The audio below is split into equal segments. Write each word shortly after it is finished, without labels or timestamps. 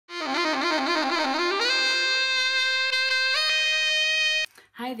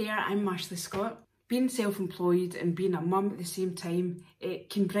Hi there, I'm Marshall Scott. Being self-employed and being a mum at the same time, it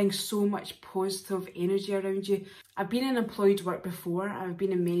can bring so much positive energy around you. I've been in employed work before. I've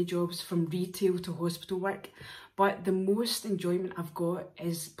been in many jobs from retail to hospital work, but the most enjoyment I've got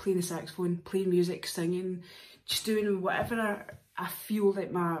is playing the saxophone, playing music, singing, just doing whatever I feel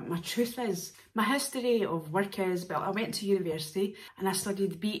like my truth is. My history of work is, well, I went to university and I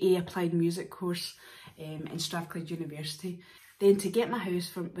studied the BA Applied Music course in Strathclyde University. Then to get my house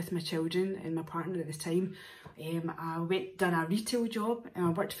with my children and my partner at the time, I done a retail job and I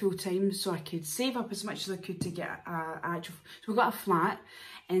worked full time so I could save up as much as I could to get a actual. So we got a flat,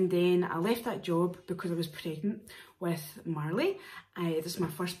 and then I left that job because I was pregnant with Marley. This is my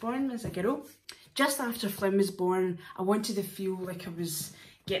firstborn as a girl. Just after Flynn was born, I wanted to feel like I was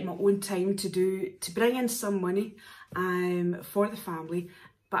getting my own time to bring in some money for the family.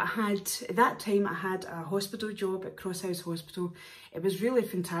 But at that time I had a hospital job at Crosshouse Hospital. It was really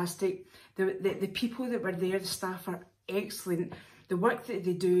fantastic. The people that were there, the staff are excellent. The work that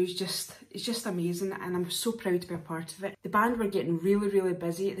they do is just amazing, and I'm so proud to be a part of it. The band were getting really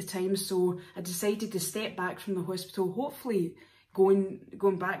busy at the time, so I decided to step back from the hospital, hopefully going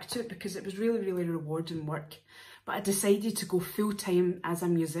back to it because it was really rewarding work. But I decided to go full time as a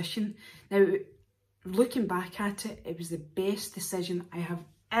musician. Now, looking back at it, it was the best decision I have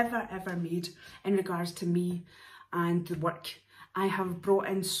ever made in regards to me and the work. I have brought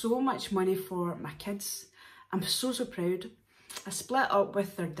in so much money for my kids. I'm so proud. I split up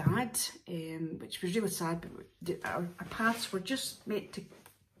with their dad, which was really sad, but our paths were just meant to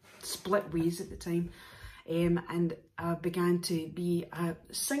split ways at the time, and I began to be a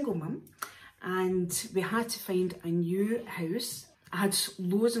single mum, and we had to find a new house. I had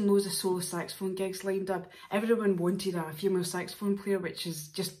loads and loads of solo saxophone gigs lined up. Everyone wanted a female saxophone player, which is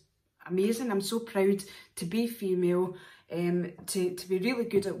just amazing. I'm so proud to be female, to be really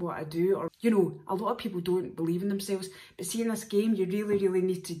good at what I do. Or, you know, a lot of people don't believe in themselves, but see, in this game, you really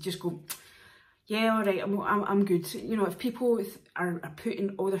need to just go, yeah, all right, I'm good. You know, if people are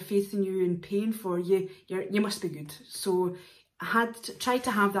putting all their faith in you and paying for you, you must be good. So I had tried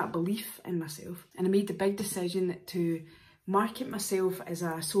to have that belief in myself, and I made the big decision to market myself as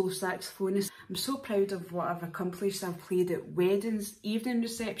a solo saxophonist. I'm so proud of what I've accomplished. I've played at weddings, evening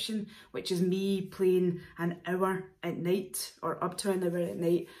reception, which is me playing an hour at night or up to an hour at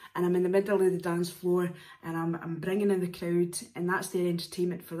night, and I'm in the middle of the dance floor and I'm bringing in the crowd, and that's their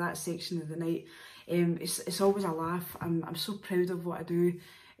entertainment for that section of the night. It's always a laugh. I'm so proud of what I do.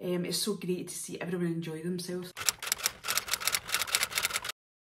 It's so great to see everyone enjoy themselves.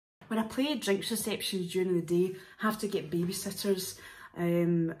 When I play drinks receptions during the day, I have to get babysitters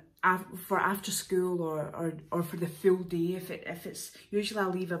for after school or for the full day. If it's usually I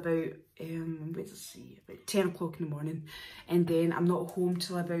leave about about 10 o'clock in the morning, and then I'm not home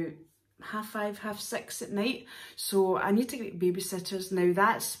till about 5:30, 6:30 at night. So I need to get babysitters. Now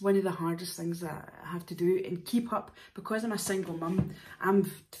that's one of the hardest things that I have to do and keep up, because I'm a single mum. I'm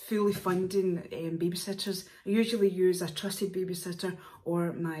fully funding babysitters. I usually use a trusted babysitter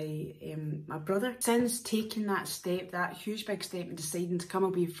or my brother. Since taking that step, that huge big step, and deciding to come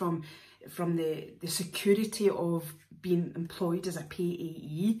away from the security of being employed as a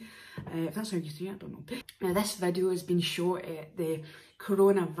payee, if that's how you say it, I don't know. Now this video has been shot at the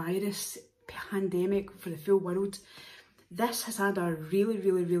coronavirus pandemic for the full world. This has had a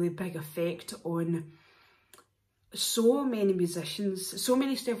really big effect on so many musicians, so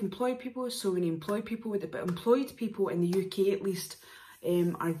many self-employed people, so many employed people, but employed people in the UK at least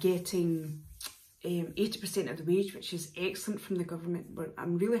are getting 80% of the wage, which is excellent from the government. But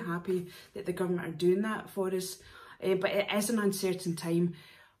I'm really happy that the government are doing that for us. But it is an uncertain time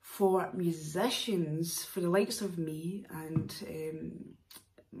for musicians, for the likes of me and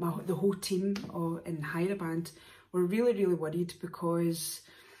the whole team in Hire Band. We're really worried because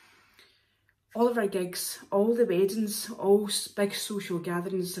all of our gigs, all the weddings, all big social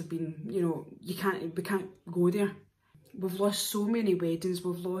gatherings have been, you know, we can't go there. We've lost so many weddings.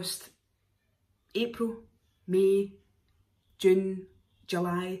 We've lost April, May, June,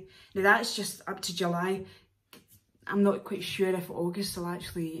 July. Now that's just up to July. I'm not quite sure if August will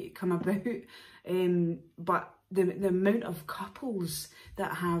actually come about, but the amount of couples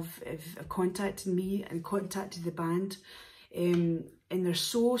that have contacted me and contacted the band, and they're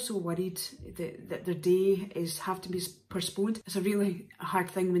so worried that their day have to be postponed. It's a really hard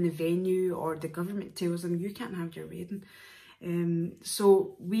thing when the venue or the government tells them you can't have your wedding.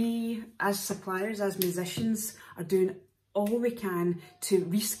 So we as suppliers, as musicians, are doing all we can to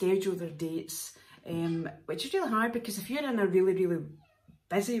reschedule their dates, which is really hard, because if you're in a really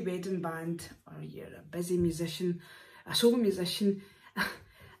busy wedding band, or you're a busy musician, a solo musician,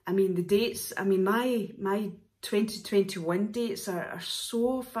 I mean, the dates, I mean, my 2021 dates are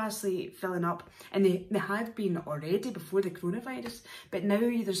so fastly filling up, and they had been already before the coronavirus, but now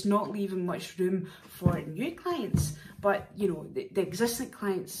there's not leaving much room for new clients. But you know, the existing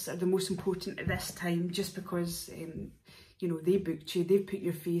clients are the most important at this time, just because you know, they booked you, they've put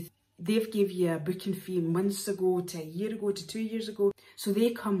your faith, they've gave you a booking fee months ago to a year ago to 2 years ago, so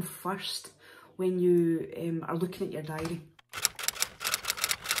they come first when you are looking at your diary.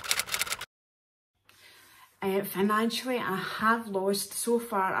 Financially, I have lost, so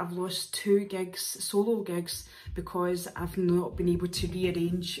far I've lost 2 gigs, solo gigs, because I've not been able to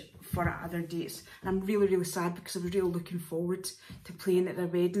rearrange for other dates. And I'm really, really sad, because I was really looking forward to playing at their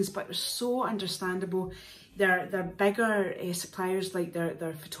weddings, but it's so understandable. They're bigger suppliers, like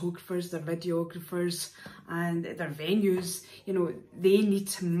their photographers, their videographers, and their venues. You know, they need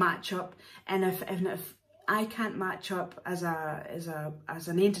to match up, and if I can't match up as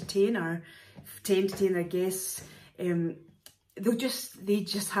an entertainer to entertain their guests, they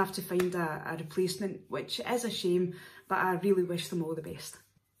just have to find a replacement, which is a shame, but I really wish them all the best.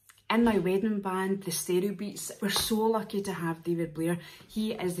 In my wedding band, the Stereo Beats, we're so lucky to have David Blair.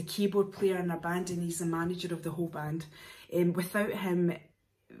 He is the keyboard player in our band, and he's the manager of the whole band. Without him,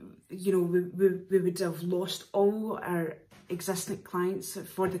 you know, we would have lost all our existing clients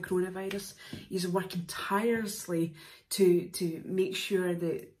for the coronavirus. He's working tirelessly to make sure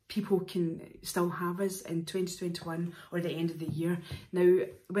that people can still have us in 2021 or the end of the year. Now,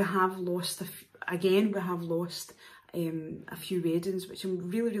 we have lost, a few weddings, which I'm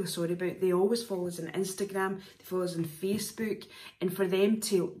really, really sorry about. They always follow us on Instagram, they follow us on Facebook, and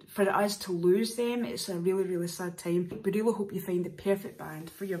for us to lose them, it's a really, really sad time. We really hope you find the perfect band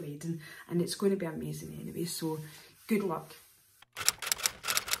for your wedding, and it's going to be amazing anyway, so good luck.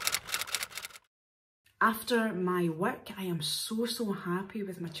 After my work, I am so happy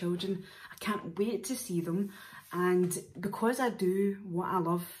with my children. I can't wait to see them, and because I do what I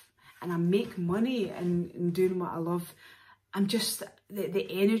love and I make money in doing what I love, I'm just, the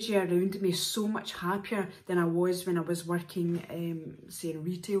energy around me is so much happier than I was when I was working, say, in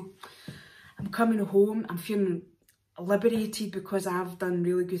retail. I'm coming home, I'm feeling liberated because I've done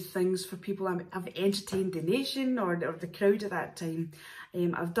really good things for people. I've entertained the nation or the crowd at that time.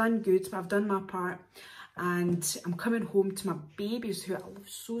 I've done good, I've done my part, and I'm coming home to my babies, who I love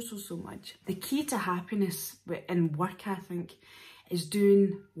so much. The key to happiness in work, I think, is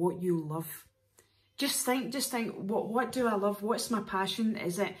doing what you love. Just think, what do I love? What's my passion?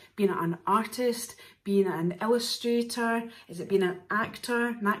 Is it being an artist, being an illustrator? Is it being an actor,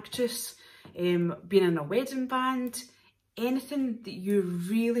 an actress, being in a wedding band? Anything that you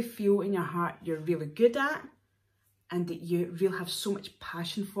really feel in your heart you're really good at and that you really have so much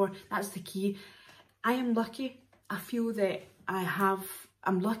passion for, that's the key. I am lucky. I feel that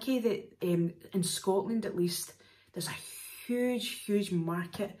I'm lucky that in Scotland at least, there's a huge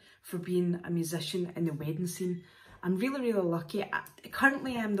market for being a musician in the wedding scene. I'm really lucky.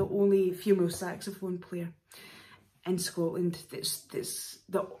 Currently I'm the only female saxophone player in Scotland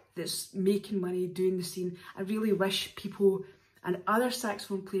that's making money doing the scene. I really wish people and other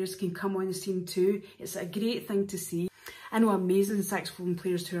saxophone players can come on the scene too. It's a great thing to see. I know amazing saxophone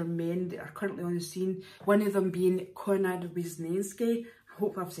players who are men that are currently on the scene. One of them being Konrad Wisniewski. I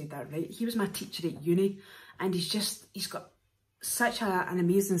hope I've said that right. He was my teacher at uni, and he's got such an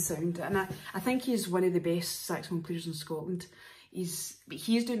amazing sound, and I think he's one of the best saxophone players in Scotland. He's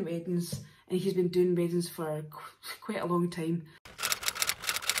doing weddings, and he's been doing weddings for quite a long time.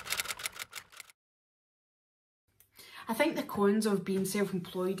 I think the cons of being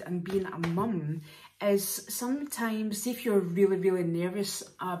self-employed and being a mum is sometimes, if you're really nervous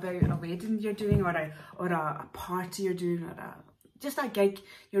about a wedding you're doing, or a party you're doing, or just a gig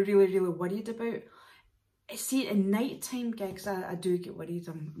you're really worried about. See, in nighttime gigs, I do get worried,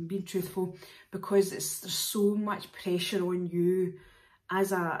 I'm being truthful, because there's so much pressure on you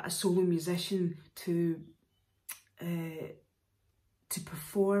as a solo musician to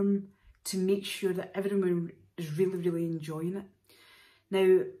perform, to make sure that everyone is really enjoying it.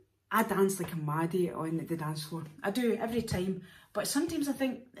 Now, I dance like a maddie on the dance floor. I do every time, but sometimes I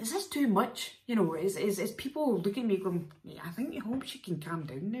think, is this too much? You know, is people looking at me going, yeah, I hope she can calm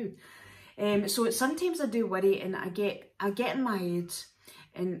down now. So sometimes I do worry, and I get in my head,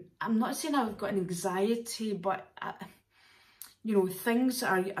 and I'm not saying I've got an anxiety, but you know, things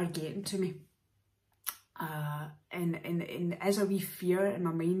are getting to me, and as a wee fear in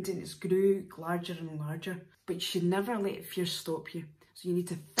my mind, and it's grew larger and larger. But you should never let fear stop you. So you need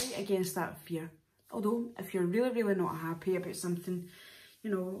to fight against that fear. Although if you're really not happy about something,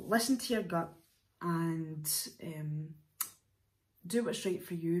 you know, listen to your gut and do what's right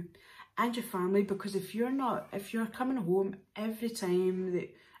for you and your family, because if you're coming home every time that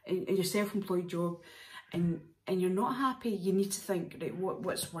in your self-employed job and you're not happy, you need to think, right,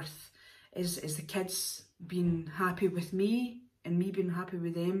 what's worth? Is the kids being happy with me and me being happy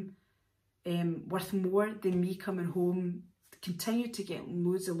with them worth more than me coming home, continue to get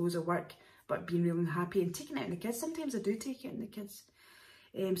loads of work, but being really unhappy and taking it on the kids? Sometimes I do take it on the kids.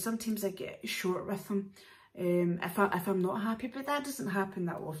 Sometimes I get short with them if I'm not happy, but that doesn't happen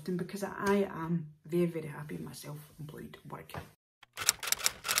that often because I am very, very happy in my self-employed work.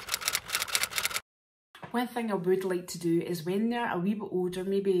 One thing I would like to do is when they're a wee bit older,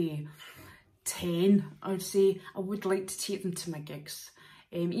 maybe 10, I would say, I would like to take them to my gigs.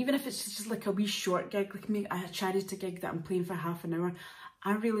 Even if it's just like a wee short gig, like a charity gig that I'm playing for half an hour,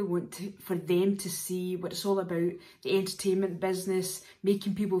 I really want for them to see what it's all about, the entertainment business,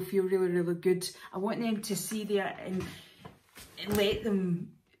 making people feel really, really good. I want them to see there and let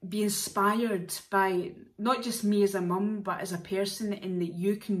them be inspired by not just me as a mum, but as a person, and that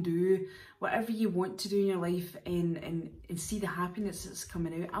you can do whatever you want to do in your life and see the happiness that's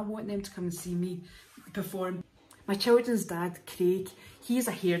coming out. I want them to come and see me perform. My children's dad, Craig, he's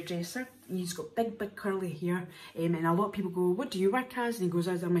a hairdresser and he's got big curly hair, and a lot of people go, what do you work as? And he goes,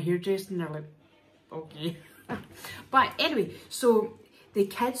 I'm a hairdresser, and they're like, okay. But anyway, so the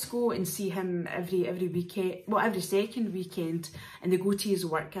kids go and see him every weekend, well, every second weekend, and they go to his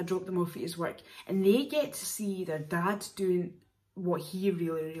work. I drop them off at his work, and they get to see their dad doing what he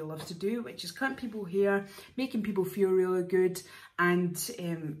really, really loves to do, which is cutting people hair, making people feel really good, and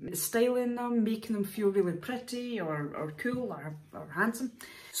styling them, making them feel really pretty or cool or handsome.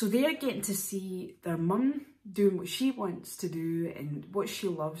 So they're getting to see their mum doing what she wants to do and what she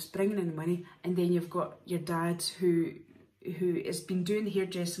loves, bringing in the money, and then you've got your dad who has been doing the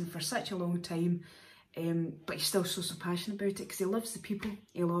hairdressing for such a long time, but he's still so passionate about it because he loves the people,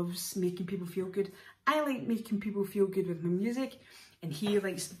 he loves making people feel good. I like making people feel good with my music, and he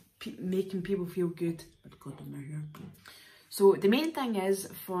likes making people feel good. So the main thing is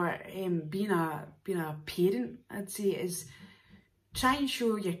for being a parent, I'd say, is try and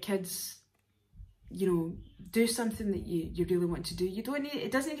show your kids, you know, do something that you really want to do. You don't need,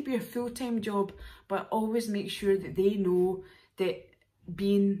 it doesn't need to be a full-time job, but always make sure that they know that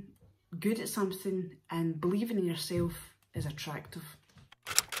being good at something and believing in yourself is attractive.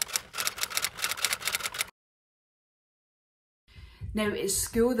 Now at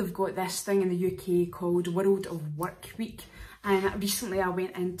school they've got this thing in the UK called World of Work Week, and recently I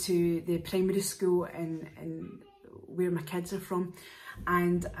went into the primary school in where my kids are from,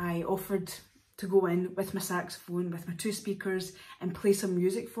 and I offered to go in with my saxophone, with my 2 speakers, and play some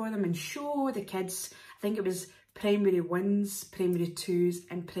music for them and show the kids. I think it was primary 1s, primary 2s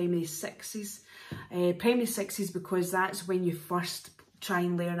and primary 6s. Primary 6s because that's when you first try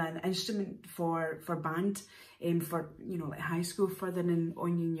and learn an instrument for band, for, you know, like high school, furthering on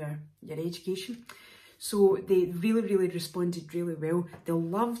in your education. So they really responded really well. They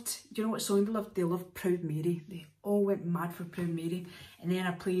loved, do you know what song they loved? They loved Proud Mary. They all went mad for Proud Mary. And then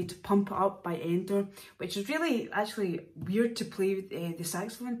I played Pump It Up by Endor, which is really actually weird to play the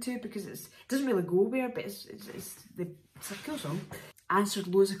saxophone to because it doesn't really go where, but it's a cool song. Answered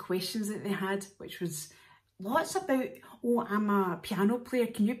loads of questions that they had, which was lots about, oh, I'm a piano player,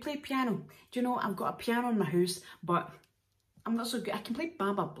 can you play piano? Do you know, I've got a piano in my house, but I'm not so good. I can play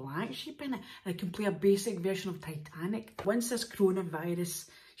Baba Black Sheep in it, and I can play a basic version of Titanic. Once this coronavirus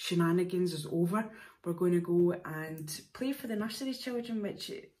shenanigans is over, we're going to go and play for the nursery children,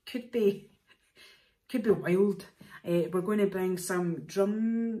 which could be wild. We're going to bring some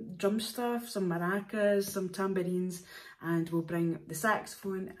drum stuff, some maracas, some tambourines, and we'll bring the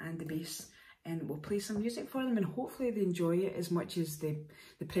saxophone and the bass, and we'll play some music for them, and hopefully they enjoy it as much as the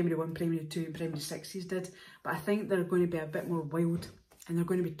primary 1, primary 2 and primary 6s did. But I think they're going to be a bit more wild, and they're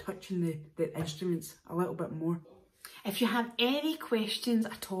going to be touching the instruments a little bit more. If you have any questions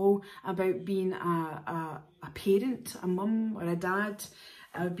at all about being a parent, a mum or a dad,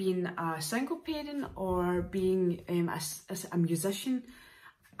 being a single parent, or being a musician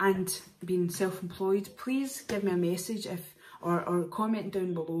and being self-employed, please give me a message or comment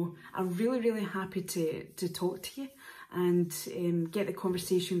down below. I'm really happy to talk to you and get the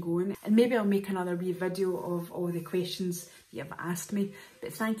conversation going, and maybe I'll make another wee video of all the questions that you've asked me.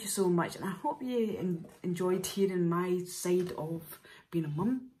 But thank you so much, and I hope you enjoyed hearing my side of being a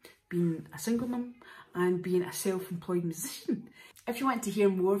mum, being a single mum and being a self-employed musician. If you want to hear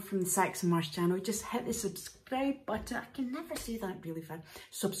more from the Sax and Mars channel, just hit the subscribe button. I can never say that really fast.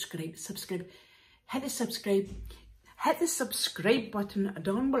 Subscribe. Hit the subscribe. hit the subscribe button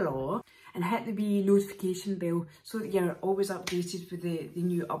down below and hit the wee notification bell so that you're always updated with the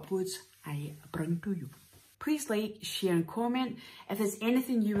new uploads I bring to you. Please like, share and comment. If there's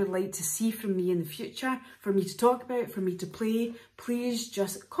anything you would like to see from me in the future, for me to talk about, for me to play, please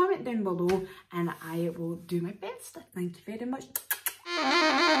just comment down below and I will do my best. Thank you very much.